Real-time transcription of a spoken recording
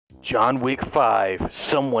John Wick 5.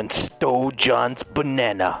 Someone stole John's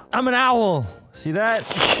banana. I'm an owl. See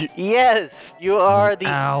that? Yes, you are the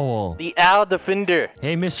owl. The owl defender.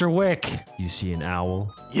 Hey, Mr. Wick. You see an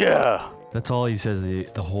owl? Yeah. That's all he says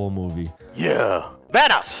the whole movie. Yeah.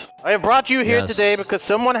 Vanoss, I have brought you here today because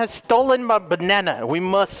someone has stolen my banana. We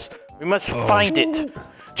must find it.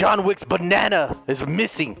 John Wick's banana is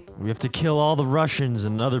missing. We have to kill all the Russians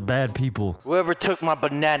and other bad people. Whoever took my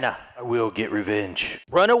banana, I will get revenge.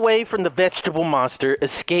 Run away from the vegetable monster.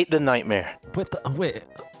 Escape the nightmare. Wait,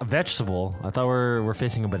 a vegetable? I thought we're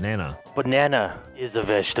facing a banana. Banana is a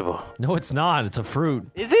vegetable. No, it's not. It's a fruit.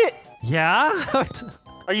 Is it? Yeah?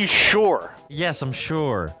 Are you sure? Yes, I'm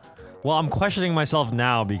sure. Well, I'm questioning myself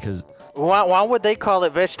now because... Why would they call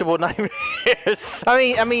it vegetable nightmares?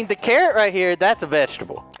 I mean, the carrot right here, that's a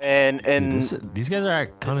vegetable. And Dude, these guys are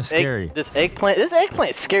kind of scary. This eggplant is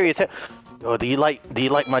scary as hell. Oh, do you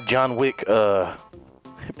like my John Wick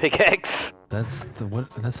pickaxe? That's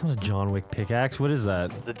not a John Wick pickaxe. What is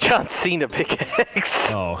that? The John Cena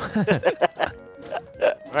pickaxe. Oh.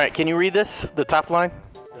 All right, can you read this? The top line.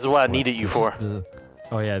 This is what I needed you for.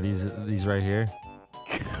 Oh yeah, these right here.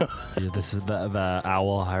 Yeah, this is the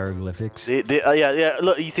owl hieroglyphics. Yeah.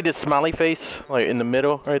 Look, you see this smiley face, like in the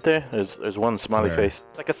middle, right there. There's one smiley face,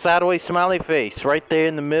 like a sideways smiley face, right there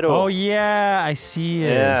in the middle. Oh yeah, I see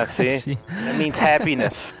it. Yeah, see? That means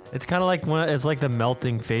happiness. It's kind of like it's like the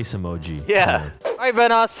melting face emoji. Yeah. All right,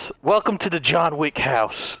 Vanoss, welcome to the John Wick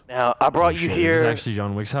house. Now I brought you here. This is actually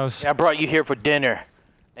John Wick's house. Yeah, I brought you here for dinner,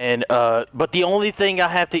 and but the only thing I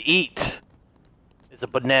have to eat. A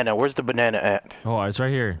banana. Where's the banana at? Oh, it's right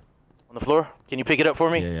here. On the floor? Can you pick it up for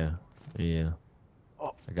me? Yeah.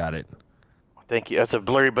 Oh, I got it. Thank you. That's a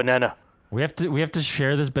blurry banana. We have to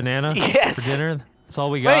share this banana for dinner. That's all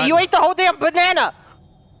we got. Wait, you ate the whole damn banana.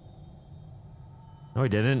 No, I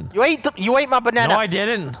didn't. You ate my banana. No, I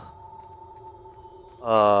didn't.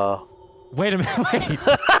 Wait a minute. Wait.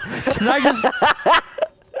 Did I just?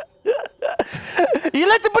 You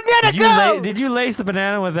let the banana go. Did you lace the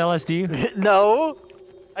banana with LSD? No.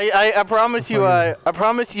 I promise you. I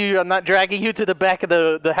promise you. I'm not dragging you to the back of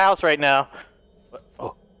the house right now.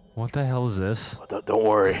 Oh. What the hell is this? Oh, don't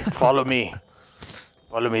worry. Follow me.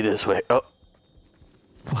 Follow me this way. Oh.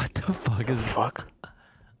 What the fuck is? What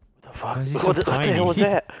the fuck? What the hell was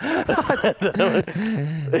that?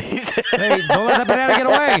 Hey, don't let the banana get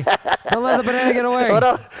away! Don't let the banana get away! Hold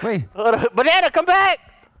on. Wait. Hold on. Banana, come back!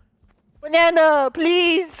 Banana,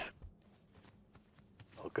 please!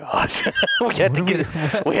 Oh God. we had to get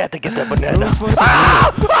that banana. What are we supposed to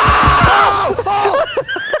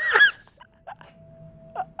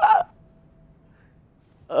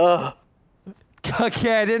do?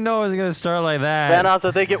 Okay, I didn't know it was gonna start like that. Vanoss,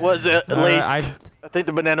 I think it was laced. I think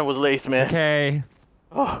the banana was laced, man. Okay.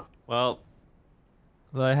 Oh. Well,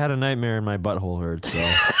 I had a nightmare and my butthole hurt, so.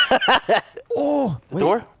 Oh! The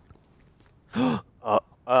door?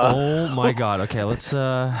 Oh my God! Okay, let's Is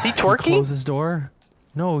he twerking? close this door.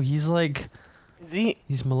 No, he's like.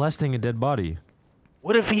 He's molesting a dead body.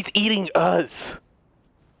 What if he's eating us?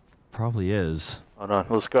 Probably is. Hold on,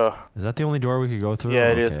 let's go. Is that the only door we could go through? Yeah,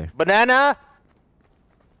 it is. Banana.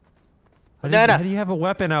 How do you have a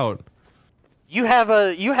weapon out? You have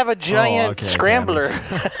a giant scrambler.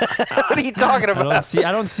 What are you talking about?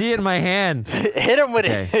 I don't see it in my hand. Hit him with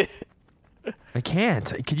it. I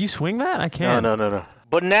can't. Could you swing that? I can't. No.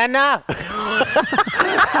 Banana!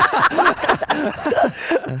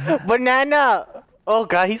 Banana! Oh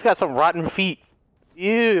God, he's got some rotten feet.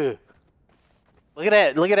 Ew. Look at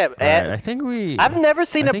that. Look at that. Right, I think I've never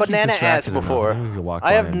seen a banana ass before.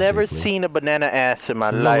 I have never seen a banana ass in my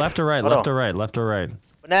life. Left or right? Left or right? Left or right?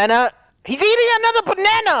 Banana! He's eating another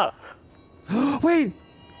banana! Wait!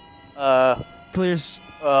 Please.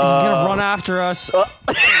 He's gonna run after us.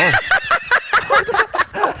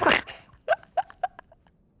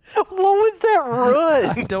 What was that run?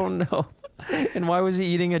 I don't know. And why was he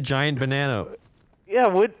eating a giant banana? Yeah,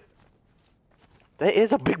 what? That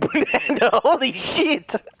is a big banana. Holy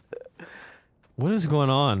shit. What is going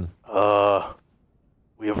on?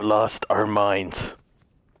 We have lost our minds.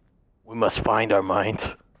 We must find our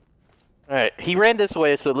minds. Alright, he ran this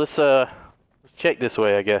way, so let's check this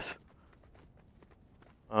way, I guess.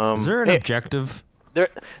 Is there an objective?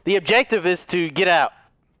 The objective is to get out.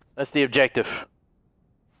 That's the objective.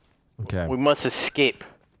 Okay. We must escape.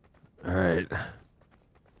 Alright.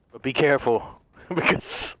 But be careful,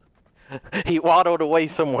 because he waddled away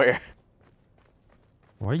somewhere.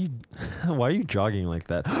 Why are you jogging like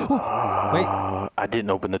that? Wait. I didn't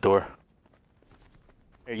open the door.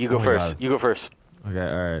 Here, you go first. God. You go first. Okay,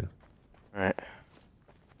 alright. Alright.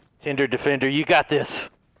 Tinder Defender, you got this.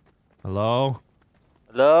 Hello?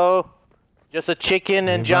 Hello? Just a chicken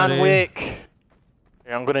and John Anybody? Wick.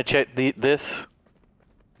 Here, I'm gonna check this.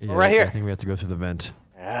 Yeah, right here. I think we have to go through the vent.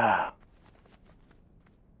 Yeah.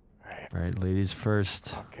 Alright, ladies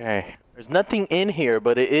first. Okay. There's nothing in here,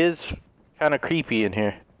 but it is kind of creepy in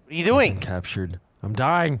here. What are you I'm doing? captured. I'm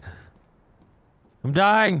dying. I'm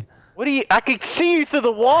dying. What are you? I can see you through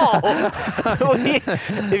the wall.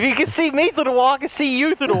 If you can see me through the wall, I can see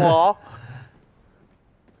you through the wall.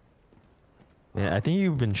 Yeah, I think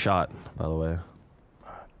you've been shot, by the way.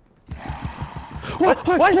 What?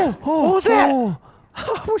 What was that?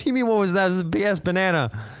 What do you mean, what was that? It was a big ass banana.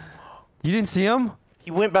 You didn't see him? He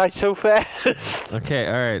went by so fast. Okay,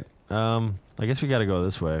 alright. I guess we gotta go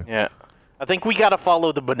this way. Yeah. I think we gotta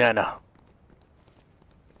follow the banana.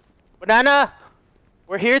 Banana!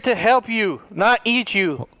 We're here to help you, not eat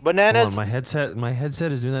you. Bananas. Hold on, my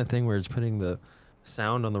headset is doing that thing where it's putting the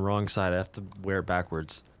sound on the wrong side. I have to wear it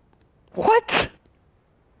backwards. What?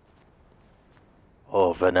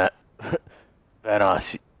 Oh,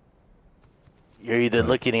 Vanoss. You're either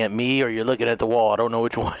looking at me or you're looking at the wall. I don't know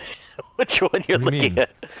which one. Which one you're looking at.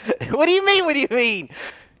 What do you mean? What do you mean?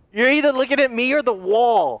 You're either looking at me or the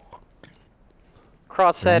wall.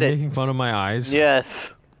 Cross-set Are you it. making fun of my eyes?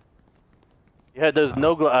 Yes. You had those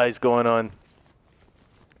no eyes going on.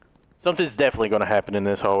 Something's definitely going to happen in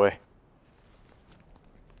this hallway.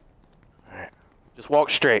 Alright. Just walk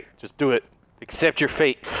straight. Just do it. Accept your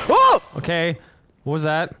fate. Oh! Okay. What was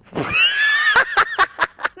that?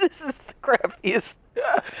 This is the crappiest.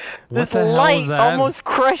 What This the hell light was that? almost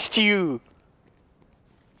crushed you.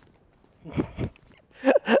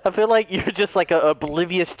 I feel like you're just like a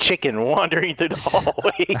oblivious chicken wandering through the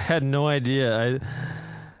hallway. I had no idea.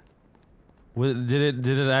 Did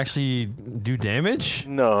it actually do damage?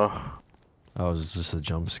 No. Oh, it was just a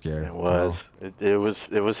jump scare. It was. Well,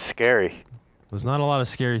 It was scary. there's not a lot of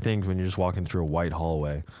scary things when you're just walking through a white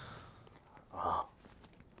hallway.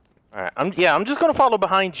 Alright, I'm just gonna follow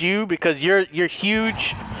behind you because you're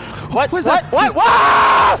huge. What? What's what? that? What? What?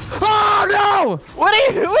 Oh no! What do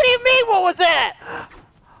you mean? What was that?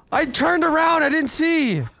 I turned around. I didn't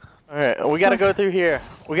see. Alright, we gotta go through here.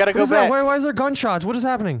 We gotta What go is back. that? Why is there gunshots? What is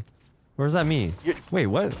happening? Where does that mean? Wait,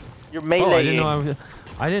 what? You're Oh, melee.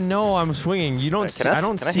 I didn't know I'm swinging. You don't. Can I- I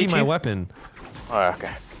don't can I see hit my you? weapon. Oh,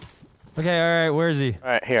 okay. Okay, all right. Where is he?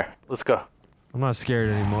 Alright, here. Let's go. I'm not scared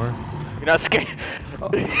anymore. You're not scared.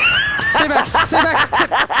 Stay back! Stay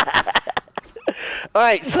back!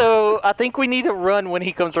 Alright, so I think we need to run when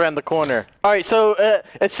he comes around the corner. Alright, so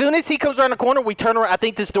as soon as he comes around the corner, we turn around. I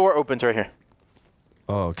think this door opens right here.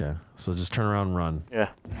 Oh, okay. So just turn around and run. Yeah.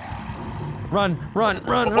 Run! Run!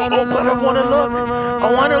 Run! Run! Oh, Run! but Run! I Run! wanna Run! look. Run! Run!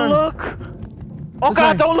 I wanna run. look. Oh This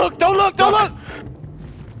God! way. Don't look! Don't look! Don't look!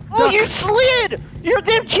 Oh, you slid! You're a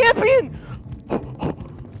damn champion!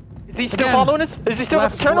 Is he still Again. following us? Is he still?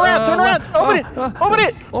 Left, Turn around! Turn around! left. Open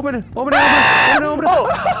it! Open it! Open it! Open it! Open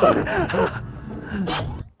it! Oh!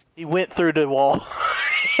 He went through the wall.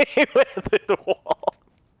 He went through the wall.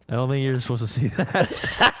 I don't think you're supposed to see that.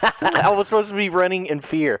 I was supposed to be running in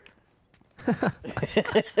fear.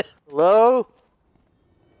 Hello?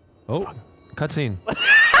 Oh, cutscene.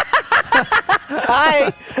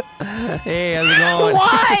 Hi! Hey, how's it going?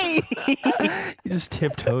 Why? You just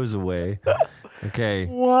tiptoes away. Okay.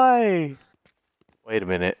 Why? Wait a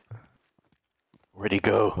minute. Where'd he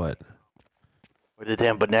go? What? Where'd the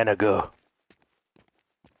damn banana go?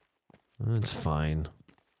 It's fine.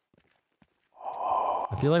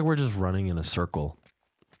 I feel like we're just running in a circle.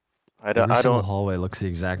 Every I single don't hallway looks the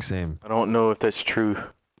exact same. know if that's true.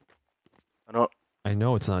 I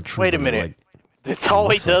know it's not true. Wait a but, minute. like, This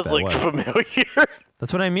hallway looks like does that, look what? familiar.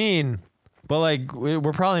 that's what I mean. But like, we're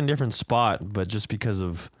probably in a different spot. But just because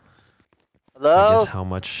of, I Hello? guess how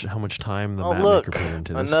much time the Oh map look, maker put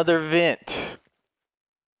into this. another vent.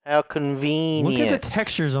 How convenient. Look at the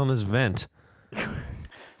textures on this vent.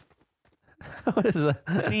 What is that?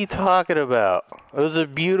 What are you talking about? Those are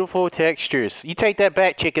beautiful textures. You take that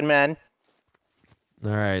back, chicken man.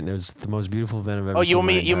 All right, it was the most beautiful vent I've ever Oh, seen. you want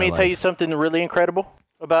in me? my You want me to entire tell you life. something really incredible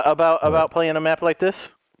about playing a map like this?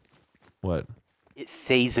 What? It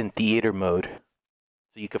saves in theater mode,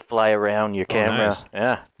 so you can fly around your camera. nice.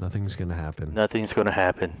 Yeah, Nothing's gonna happen. nothing's gonna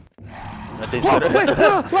happen. Nothing's Oh, gonna. wait,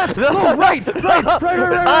 no, left, no, right.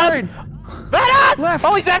 Vanoss! Left,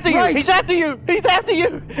 Oh, he's after you! right. He's after you! He's after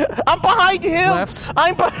you! I'm behind him! Left.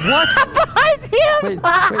 I'm What? I'm behind him! Wait,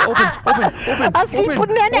 open, I see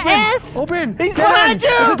banana ass! Open! He's Dead behind end. you!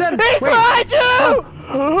 Is it dead? He's Wait. behind you!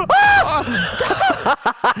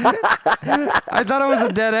 I thought it was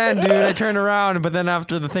a dead end, dude. I turned around, but then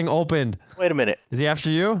after the thing opened. Wait a minute. Is he after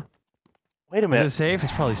you? Wait a Is minute. it safe?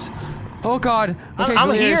 It's probably. Oh God. Okay,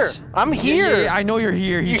 I'm here. Delirious. I'm here. Yeah, I know you're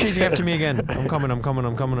here. He's chasing after me again. I'm coming. Go.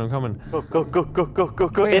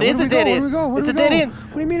 Wait, It is a dead end. It's a dead end.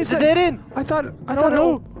 What do you mean it's a dead end? I thought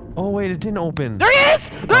know. Oh wait, it didn't open. There he is!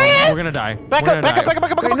 There he is! We're gonna die. Back up, back up, back up,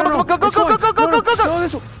 back up, Wait, no. go. No,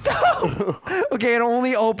 this. Okay, it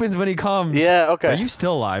only opens when he comes. Yeah, okay. Are you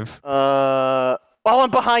still alive? Oh,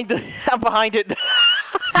 I'm behind it.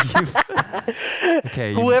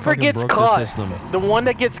 Okay. Whoever gets caught, the one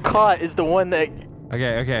that gets caught is the one that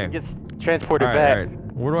Okay. gets transported All back. right.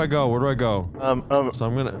 Where do I go? So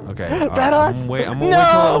I'm gonna. Okay. Vanoss! I'm gonna wait till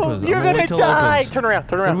it opens. You're gonna die! Turn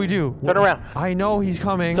around. What do we do? Turn around. I know he's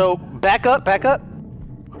coming. So back up.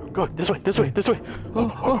 Go this way.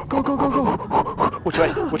 Oh, go. Which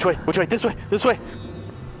way? This way.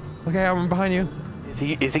 Okay, I'm behind you. Is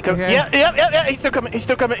he coming? Okay. Yeah. He's still coming.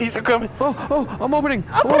 Oh, I'm opening.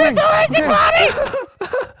 Open the door, Okay.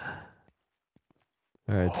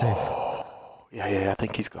 All right, safe. Yeah, I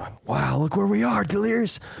think he's gone. Wow, look where we are,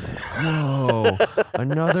 Delirious. Whoa,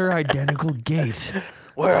 another identical gate.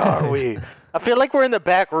 Where are we? I feel like we're in the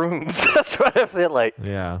back rooms. That's what I feel like.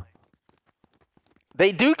 Yeah.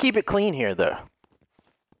 They do keep it clean here, though.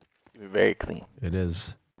 Keep it very clean. It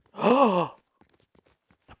is. Oh,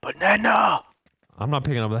 the banana! I'm not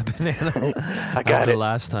picking up that banana. I got it.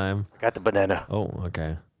 Last time. Got the banana. Oh,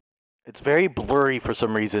 okay. It's very blurry for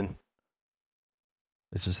some reason.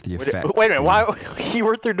 It's just the effect. Wait a minute, why you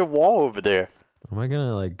were through the wall over there? Am I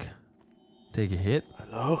gonna like take a hit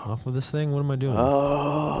off of this thing? What am I doing?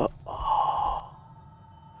 Uh-oh.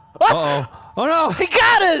 Oh no! He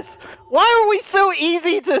got us! Why are we so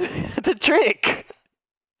easy to trick?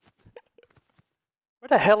 Where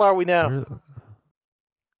the hell are we now?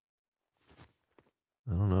 I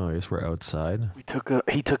don't know. I guess we're outside. He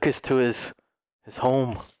took us to his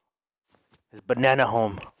home, his banana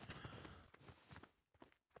home,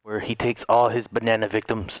 where he takes all his banana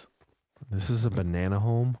victims. This is a banana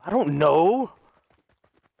home? I don't know.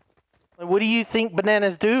 Like, what do you think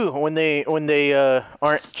bananas do when they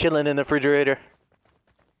aren't chilling in the refrigerator?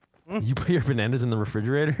 You put your bananas in the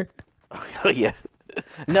refrigerator? Oh yeah.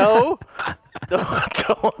 No.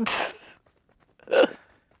 Don't.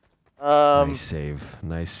 Nice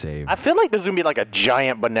save. I feel like there's gonna be like a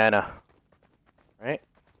giant banana, right?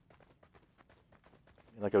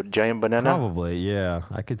 Like a giant banana. Probably, yeah.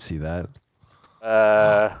 I could see that.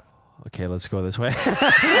 Okay, let's go this way.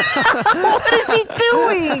 What is he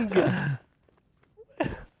doing?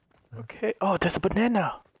 Okay. Oh, there's a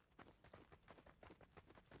banana.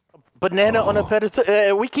 Banana on a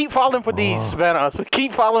pedestal. We keep falling for these, Vanoss. We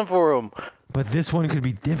keep falling for them. But this one could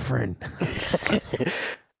be different.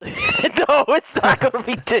 No, it's not gonna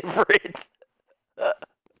be different.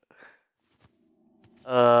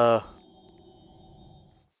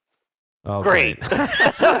 Oh, great. What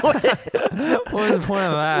was the point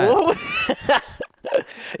of that?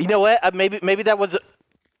 You know what? Maybe that was.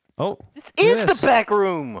 Oh, this is the back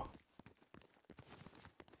room.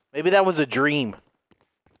 Maybe that was a dream.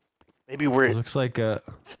 Maybe we're. It looks like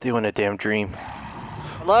still in a damn dream.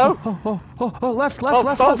 Hello? Oh, left.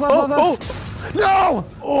 No!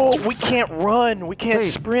 Oh, we can't run. We can't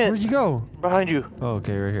sprint. Where'd you go? Behind you. Oh,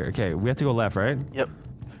 okay, right here. Okay, we have to go left, right? Yep.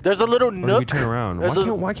 There's a little nook. Or do we turn around?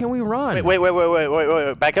 Why can't we run? Wait.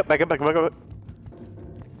 Back up. Back up.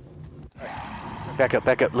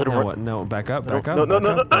 Little run. What? No, back up. No.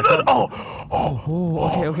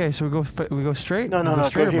 Oh. Okay. So we go straight. No.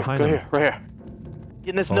 Straight Go behind him. Right here.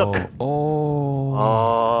 Get in this nook.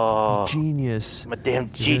 Oh. Genius. I'm a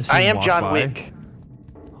damn genius. I am John Wick.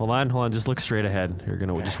 Hold on. Just look straight ahead. You're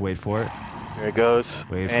gonna just wait for it. Here it goes.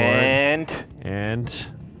 Wait for it. And.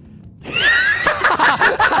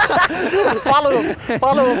 Follow him.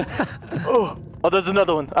 Oh, there's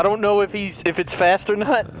another one. I don't know if it's fast or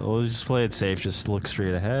not. We'll just play it safe. Just look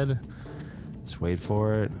straight ahead. Just wait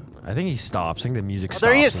for it. I think he stops. I think the music stops.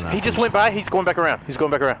 There he is. He just went by. He's going back around.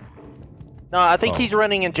 No, I think he's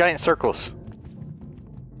running in giant circles.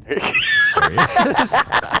 There he is.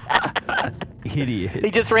 Idiot.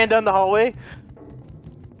 He just ran down the hallway.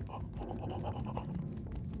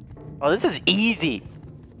 Oh, this is easy.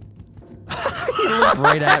 He looked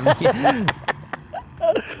right at me.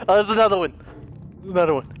 Oh, there's another one.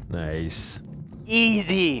 Nice.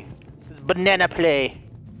 Easy. This is banana play.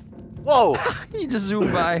 Whoa. He just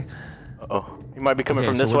zoomed by. Uh-oh. He might be coming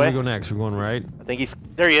from so this where way. Do we go next? We're going right? I think he's...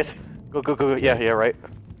 There he is. Go. Yeah, right.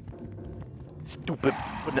 Stupid.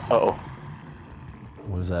 Uh-oh.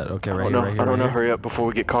 What is that? Okay, right here. I don't know. Hurry up before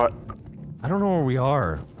we get caught. I don't know where we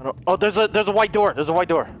are. Oh, there's a white door.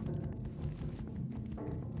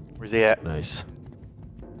 Where's he at? Nice.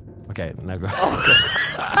 Okay, now go.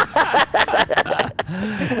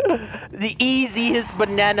 The easiest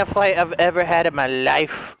banana fight I've ever had in my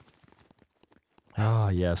life. Oh,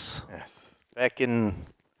 yes. Back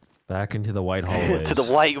into the white hallways. to the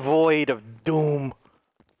white void of doom.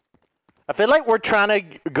 I feel like we're trying to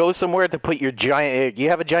go somewhere to put your giant egg. You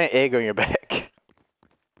have a giant egg on your back.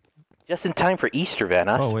 Just in time for Easter,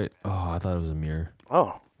 Vanoss. Oh, wait. Oh, I thought it was a mirror.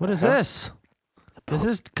 Oh. What is this? This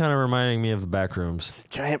is kind of reminding me of the back rooms.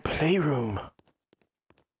 Giant playroom.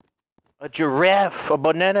 A giraffe. A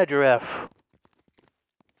banana giraffe.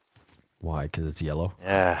 Why? Because it's yellow?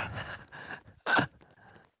 Yeah.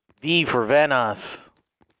 V for Vanoss.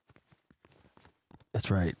 That's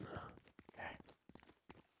right.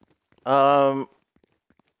 Are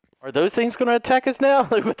those things gonna attack us now?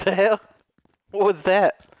 Like, what the hell? What was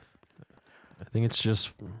that? I think it's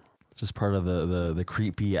just part of the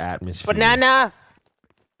creepy atmosphere. Banana!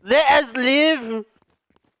 Let us live!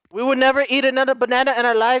 We will never eat another banana in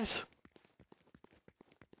our lives.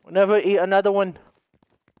 We'll never eat another one.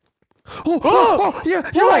 Oh, yeah,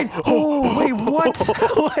 you're right! Oh, wait, what?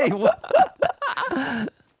 Wait, what?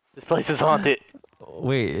 This place is haunted.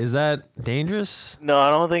 Wait, is that dangerous? No, I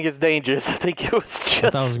don't think it's dangerous. I think it was just... I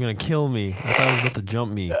thought it was gonna kill me. I thought it was about to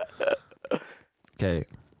jump me. Okay,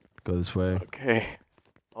 go this way. Okay.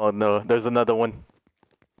 Oh no, there's another one.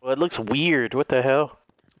 Well, it looks weird. What the hell?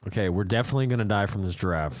 Okay, we're definitely gonna die from this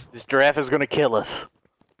giraffe. This giraffe is gonna kill us.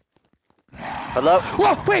 Hello?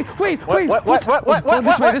 Whoa, wait!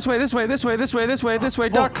 This way,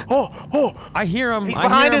 duck! Oh! I hear him! He's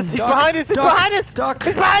behind us! He's behind us! He's behind us! Duck!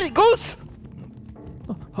 He's behind us! Goose!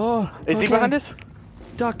 Oh, is he behind us?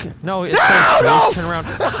 Duck! No, it's safe. No! Turn around.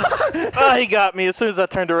 Oh, he got me as soon as I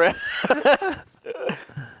turned around.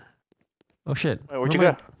 Oh shit! Wait, where'd you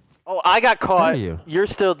go? Oh, I got caught. Where are you? You're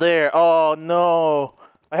still there. Oh no!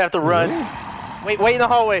 I have to run. Wait in the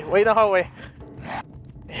hallway. Wait in the hallway.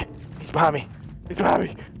 He's behind me. He's behind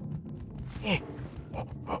me.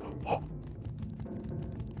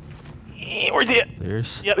 Where's he at?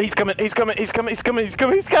 There's. Yep, he's coming. He's coming. He's coming. He's coming. He's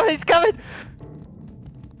coming. He's coming. He's coming.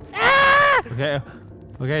 Ah!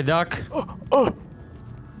 Okay, duck. Oh.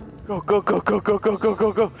 Go.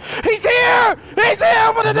 He's here! He's here!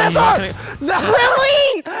 Open the door! No!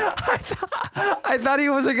 Really? I thought he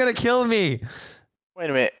wasn't gonna kill me. Wait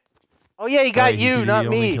a minute. Oh yeah, he got you, not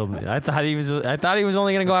me. I thought he was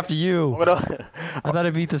only gonna go after you. I thought I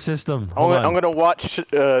beat the system. I'm gonna watch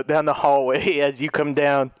down the hallway as you come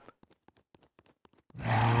down.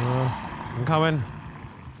 I'm coming.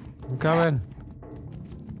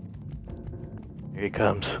 Here he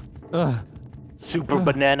comes. Super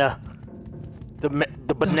banana. The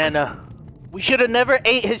banana. We should have never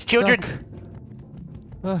ate his children.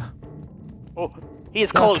 Oh, he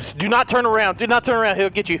is close. Do not turn around. Do not turn around. He'll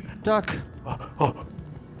get you. Duck.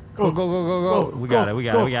 Go. We got it.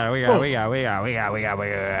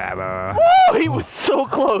 Oh, he was so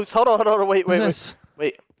close. Hold on.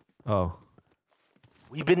 Wait. Oh.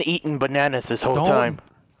 We've been eating bananas this whole time.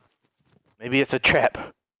 Maybe it's a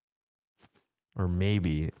trap. Or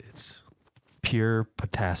maybe it's pure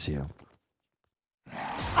potassium.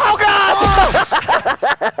 Oh God!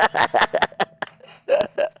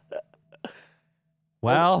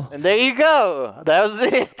 Well, and there you go. That was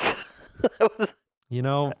it. You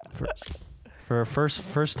know, for a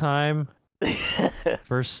first time,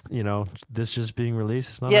 this just being released.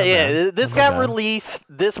 It's not. Yeah. This got released.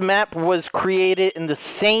 This map was created in the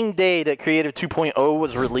same day that Creative 2.0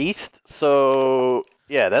 was released. So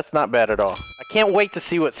yeah, that's not bad at all. I can't wait to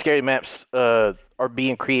see what scary maps are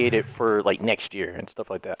being created for like next year and stuff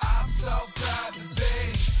like that. I'm so proud to be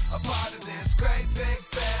a part of this great big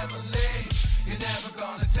family. You're never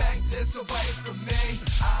gonna take this away from me.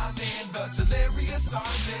 I'm in the delirious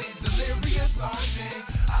army, delirious army.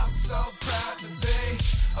 I'm so proud to be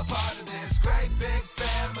a part of this great big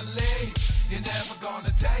family. You're never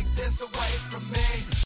gonna take this away from me.